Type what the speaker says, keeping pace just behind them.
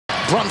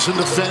Brunson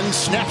defends,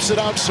 snaps it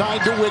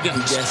outside to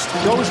Wiggins.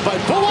 Goes by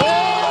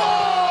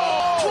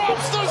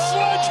drops the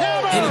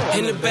sledgehammer.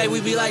 In the bay, we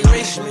be like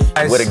Richmond.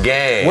 What a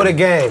game. What a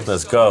game.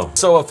 Let's go.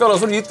 So, fellas,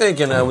 what are you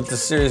thinking with the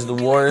series of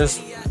the Warriors?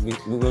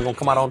 We're going to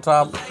come out on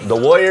top? The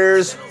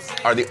Warriors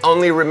are the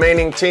only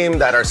remaining team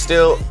that are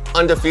still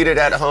undefeated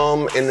at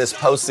home in this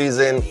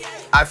postseason.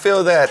 I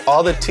feel that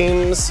all the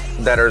teams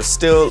that are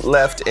still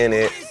left in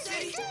it,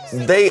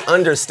 they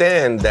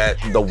understand that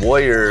the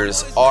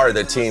Warriors are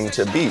the team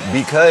to beat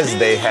because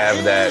they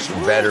have that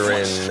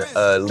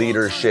veteran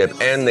leadership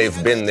and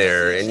they've been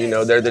there. And, you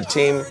know, they're the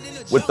team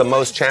with the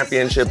most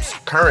championships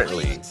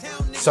currently.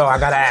 So I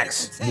gotta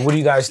ask, what do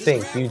you guys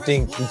think? Do you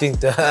think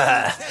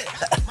the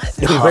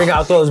do we bring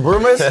out those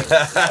Brumers?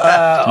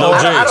 No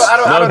jinx.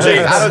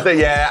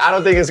 I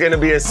don't think it's gonna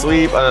be a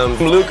sweep.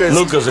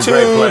 Luka's a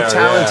great player,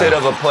 talented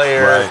of a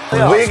player.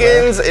 Right.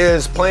 Wiggins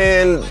is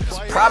playing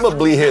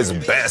probably his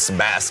best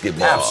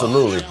basketball.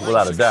 Absolutely,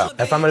 without a doubt.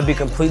 If I'm gonna be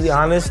completely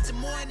honest,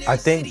 I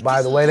think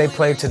by the way they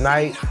played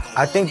tonight,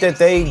 I think that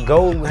they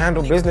go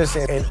handle business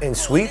and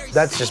sweep.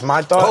 That's just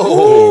my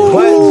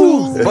thought.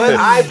 But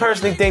I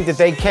personally think that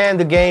they canned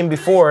the game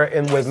before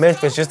and with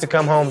Memphis just to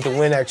come home to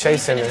win at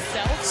Chase Center.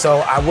 So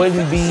I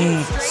wouldn't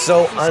be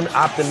so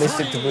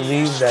unoptimistic to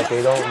believe that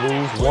they don't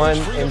lose one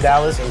in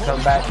Dallas and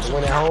come back and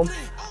win at home.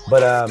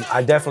 But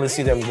I definitely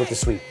see them with the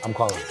sweep. I'm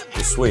calling it.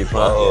 The sweep,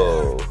 huh?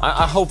 Oh.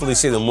 I hopefully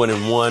see them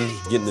winning one,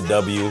 getting the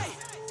W,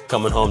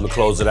 coming home to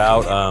close it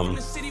out.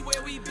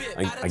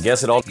 I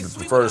guess it all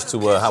refers to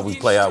how we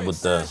play out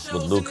with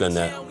Luka and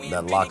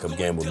that lockup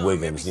game with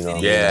Wiggins. You know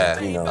what I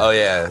mean? You know, oh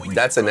yeah,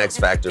 that's an X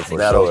factor for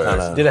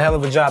sure. Did a hell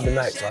of a job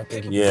tonight, so I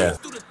think he did.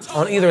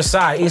 On either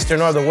side,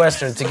 Eastern or the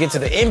Western, to get to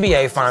the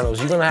NBA Finals,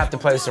 you're gonna have to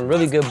play some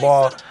really good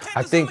ball.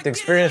 I think the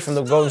experience from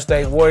the Golden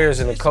State Warriors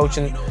and the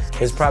coaching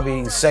is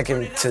probably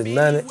second to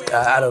none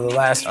out of the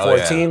last four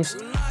teams.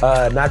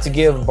 Not to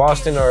give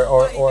Boston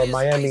or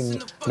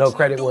Miami no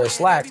credit where it's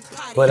lacked,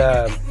 but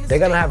they're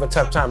gonna have a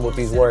tough time with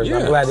these Warriors.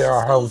 I'm glad they're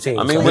our home team.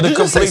 I mean, with a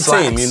complete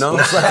team, you know?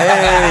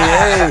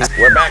 Hey,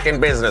 we're back in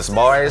business,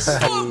 boys.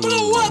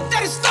 Blew up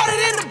that it started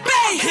in the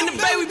bay. In the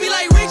bay, we be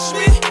like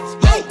Richmond,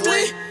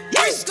 Oakland,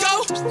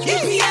 Frisco,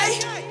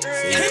 EPA.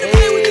 In the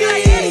bay, we be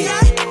like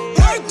Antioch,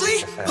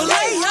 Berkeley,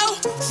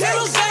 Vallejo, San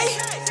Jose.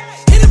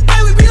 In the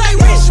bay, we be like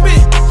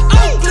Richmond,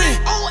 Oakland,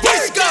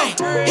 Frisco,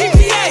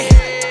 EPA.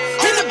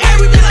 In the bay,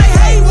 we be like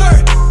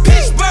Hayward,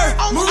 Pittsburgh,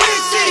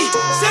 Marine City,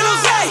 San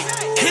Jose.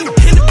 In the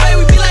bay,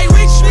 we be like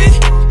Richmond,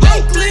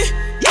 Oakland,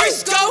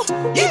 Frisco,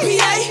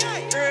 EPA.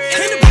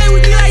 In the bay, we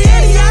be like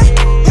Antioch,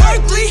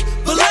 Berkeley,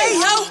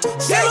 Vallejo,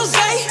 San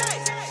Jose.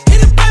 In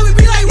the bay, we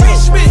be like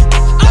Richmond,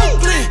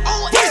 Oakland,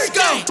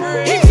 Frisco,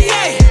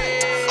 EPA.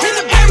 In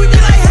the bay, we be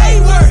like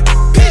Hayward,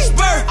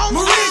 Pittsburgh,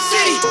 Marine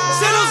City,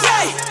 San Jose.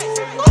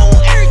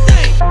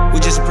 Everything. We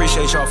just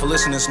appreciate y'all for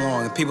listening this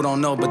long. People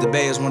don't know, but the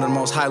Bay is one of the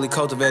most highly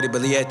cultivated,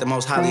 but yet the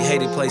most highly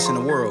hated place in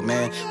the world,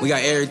 man. We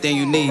got everything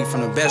you need,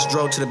 from the best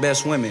dro to the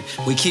best women.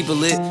 We keep it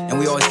lit, and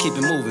we always keep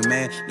it moving,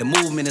 man. The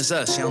movement is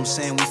us, you know what I'm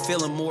saying? We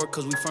feeling more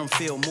because we from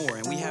Feel More,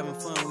 and we having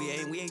fun, we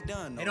ain't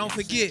done. And don't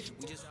forget,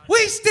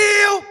 we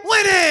still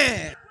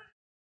winning!